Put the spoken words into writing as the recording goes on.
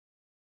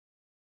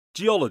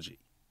Geology,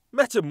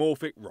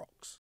 Metamorphic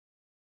Rocks.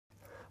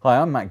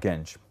 Hi, I'm Matt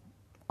Genge.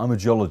 I'm a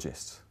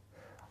geologist,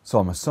 so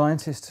I'm a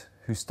scientist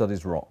who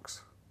studies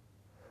rocks.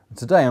 And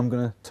today I'm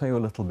going to tell you a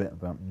little bit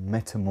about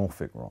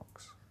metamorphic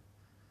rocks.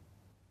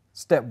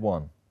 Step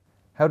 1.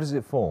 How does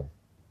it form?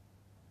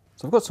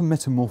 So I've got some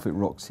metamorphic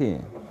rocks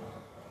here.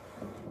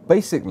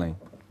 Basically,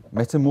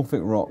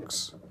 metamorphic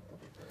rocks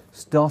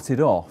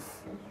started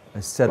off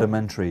as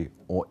sedimentary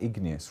or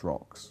igneous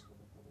rocks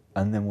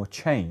and then were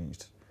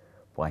changed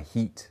by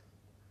heat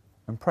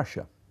and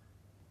pressure.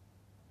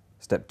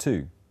 Step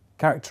 2.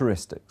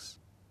 Characteristics.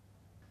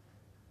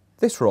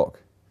 This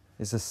rock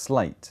is a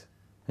slate,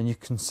 and you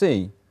can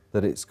see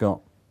that it's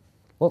got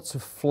lots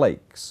of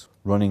flakes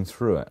running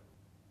through it.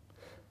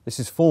 This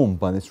is formed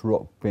by this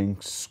rock being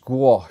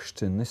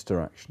squashed in this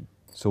direction,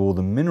 so all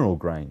the mineral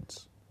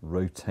grains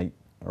rotate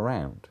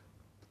around.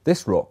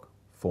 This rock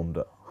formed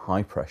at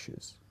high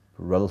pressures,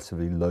 but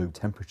relatively low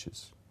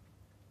temperatures.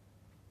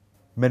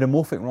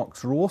 Metamorphic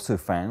rocks are also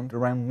found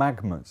around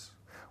magmas,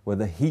 where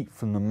the heat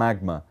from the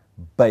magma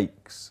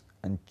bakes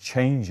and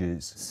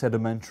changes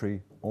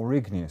sedimentary or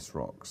igneous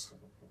rocks.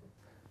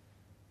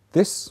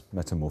 This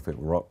metamorphic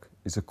rock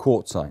is a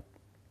quartzite.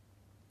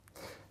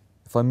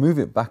 If I move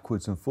it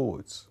backwards and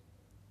forwards,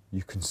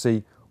 you can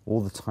see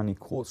all the tiny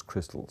quartz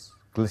crystals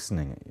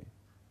glistening at you.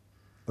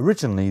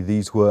 Originally,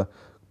 these were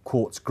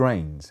quartz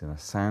grains in a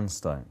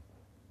sandstone,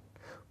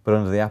 but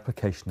under the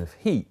application of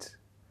heat,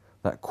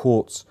 that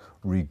quartz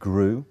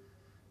regrew,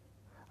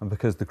 and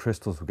because the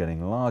crystals were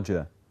getting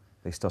larger,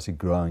 they started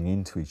growing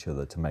into each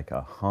other to make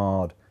a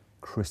hard,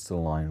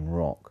 crystalline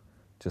rock,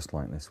 just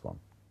like this one.